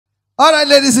All right,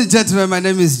 ladies and gentlemen, my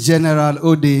name is General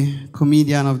Odey,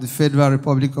 comedian of the Federal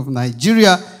Republic of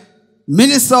Nigeria,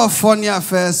 Minister of Foreign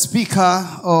Affairs, Speaker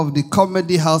of the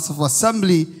Comedy House of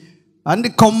Assembly, and the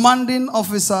commanding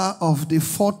officer of the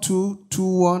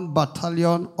 4221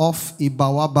 Battalion of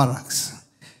Ibawa Barracks.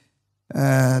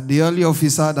 The only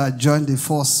officer that joined the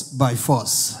force by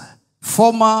force.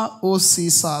 Former OC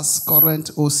SAS,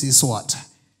 current OC SWAT.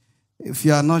 If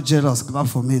you are not jealous, clap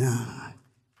for me now.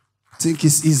 Think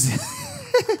it's easy.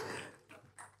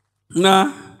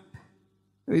 Nah.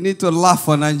 We need to laugh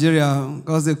for Nigeria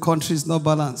because the country is not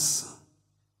balanced.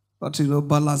 Country no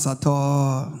balance at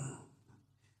all.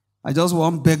 I just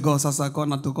want beggars as I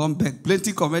come to come beg.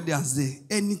 Plenty comedians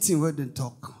there. Anything where they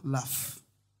talk, laugh.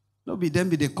 Don't be them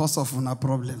be the cause of our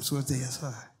problems.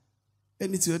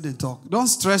 Anything where they talk. Don't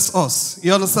stress us.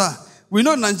 You understand? We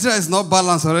know Nigeria is not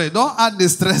balanced already. Don't add the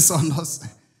stress on us.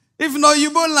 If not,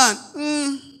 Yubo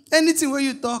land, anything where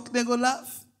you talk, they go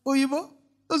laugh. Oh, Yubo?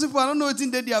 Those people, I don't know what's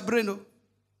in their brain. No.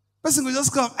 Person will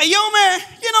just come. Hey, yo, man,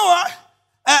 you know what?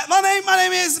 My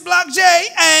name is Black J,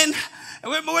 and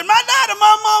when my dad and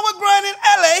my mom were growing in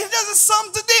LA, there's a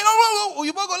something to do. Oh,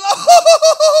 you both go laugh.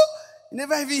 You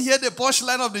never even hear the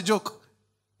punchline of the joke.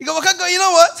 You go, you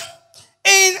know what?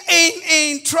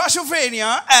 In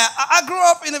Trashylvania, I grew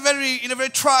up in a very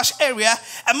trash area,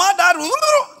 and my dad will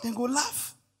then go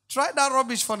laugh. Try that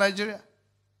rubbish for Nigeria.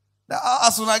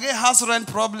 As soon as I get house rent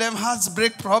problem, house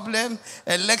break problem,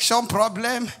 election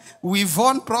problem, we've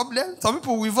won problem. Some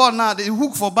people we've won now, they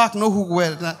hook for back, no hook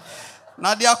well.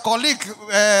 Now their colleague,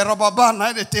 rubber band,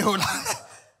 now they tell.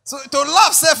 So to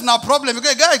laugh safe now problem,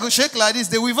 because a guy go shake like this,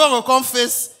 the weave on will come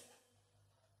face.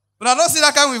 But I don't see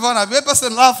that kind of weave on. If a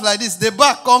person laugh like this, the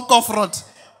back come front.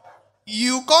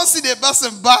 You can't see the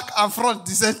person back and front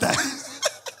the same time.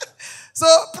 So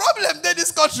problem in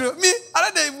this country. Me, I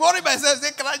don't worry myself,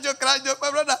 say cry joke. My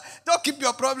brother, don't keep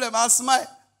your problem and smile.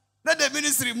 Let the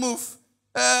ministry move.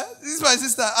 This is my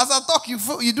sister. As I talk, you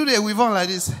do the weave on like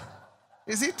this.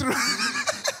 Is it true?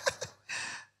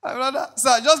 My brother,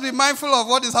 sir, just be mindful of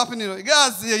what is happening.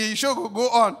 Guys, your show will go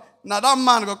on. Now that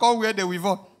man will come wear the weave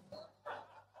on.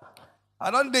 I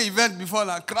don't do the event before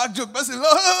now. Crack joke. Person,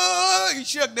 you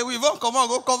shake the weave on. Come on,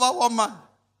 go cover one man.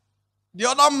 The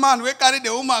other man, we carry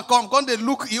the woman come they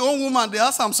look, his own woman, they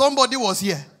ask him, somebody was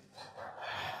here.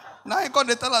 Now he come,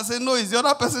 they tell us, say, no, it's the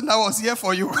other person that was here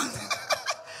for you.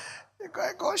 You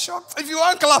go shocked. If you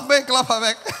want clap back.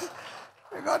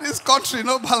 You got this country,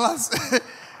 no balance.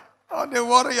 Don't they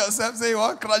worry yourself, say you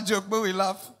want crack joke, but we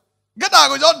laugh. Get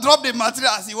out, just drop the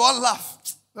material as you want laugh.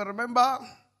 So remember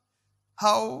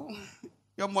how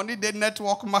your money did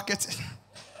network marketing.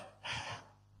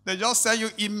 They just send you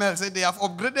emails, say they have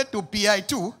upgraded to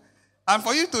PI2, and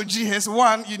for you to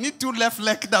GS1, you need 2 left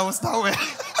leg that will start with.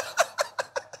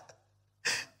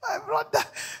 My brother,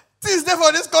 things there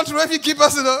for this country where you keep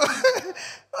us,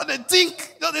 Don't they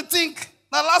think.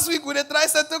 Now last week we tried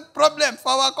settle problem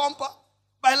for our compound.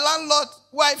 My landlord,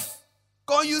 wife,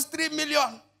 can't use 3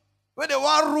 million. Where they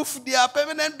want roof their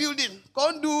permanent building.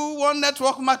 Can't do one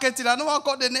network marketing. I don't want to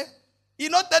call the name.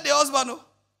 You not tell the husband, no.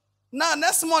 Now,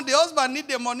 next month, the husband need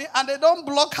the money, and they don't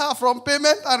block her from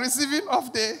payment and receiving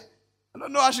of the... I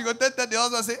don't know how she go tell the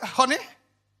husband, say, honey,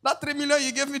 that 3 million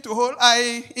you gave me to hold,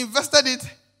 I invested it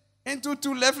into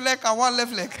 2 left leg and 1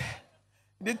 left leg.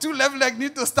 The 2 left leg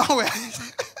need to stand well.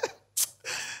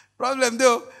 Problem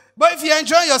though. But if you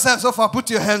enjoy yourself so far, put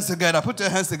your hands together.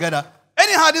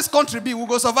 Anyhow, this country be, we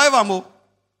go survive and more.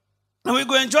 And we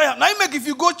go enjoy it. Now, if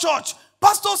you go church,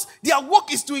 pastors, their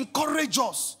work is to encourage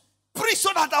us. Preach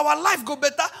so that our life go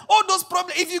better. All those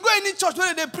problems. If you go any church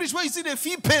where they preach, where you see they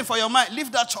feel pain for your mind, leave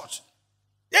that church.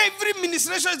 Every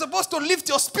ministration is supposed to lift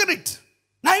your spirit.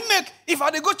 Now if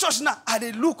I go church now, I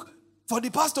look for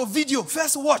the pastor video.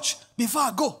 First watch before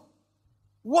I go.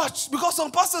 Watch. Because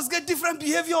some pastors get different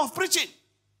behavior of preaching.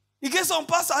 You get some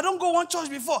pastors, I don't go one church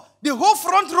before. The whole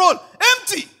front row,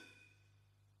 empty.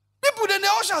 People, then the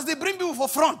ushers, they bring people for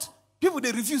front. People,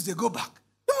 they refuse, they go back.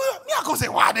 Me, I can say,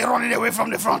 why are they running away from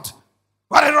the front?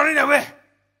 Why are they running away?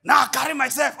 Now I carry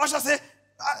myself. Usher say,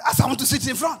 I want to sit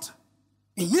in front.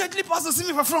 Immediately pastor see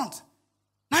me for front.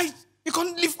 Now you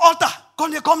can't leave altar.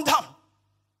 Can't they come down?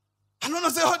 I don't know,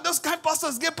 say, oh, those kind of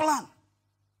pastors get plan.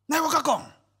 Now you can come.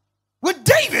 With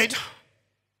David,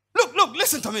 look,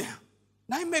 listen to me.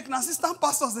 Now you make assistant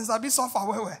pastors, there's a bit suffer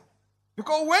where.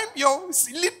 Because when your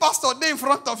lead pastor there in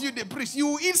front of you, they preach,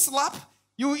 you eat slap,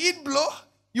 you eat blow,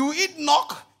 you eat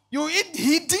knock, you eat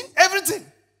hitting, everything.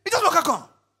 You just look come.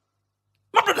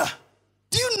 My brother,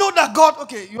 do you know that God,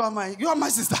 okay, you are my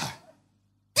sister.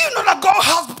 Do you know that God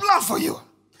has a plan for you?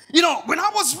 You know, when I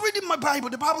was reading my Bible,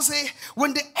 the Bible says,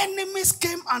 when the enemies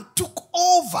came and took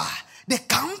over the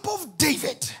camp of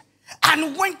David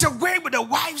and went away with the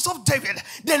wives of David,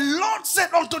 the Lord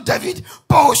said unto David,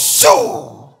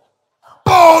 pursue,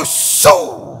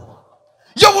 pursue.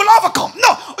 You will overcome.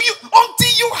 No,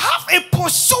 until you have a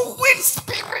pursuing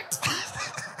spirit.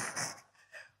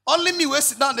 Only me will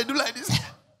sit down, they do like this.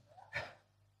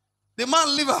 The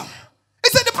man leave him. He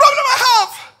said, the problem I have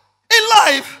in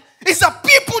life is that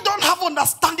people don't have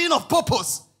understanding of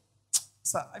purpose.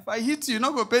 Sir, if I hit you, you're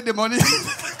not going to pay the money.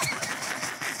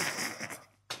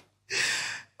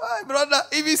 Hi, brother,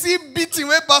 if you see beating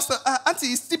where pastor,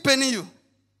 auntie is still paying you.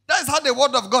 That is how the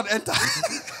word of God enters.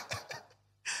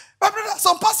 My brother,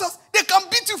 some pastors, they can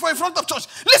beat you for in front of church.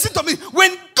 Listen to me.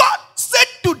 When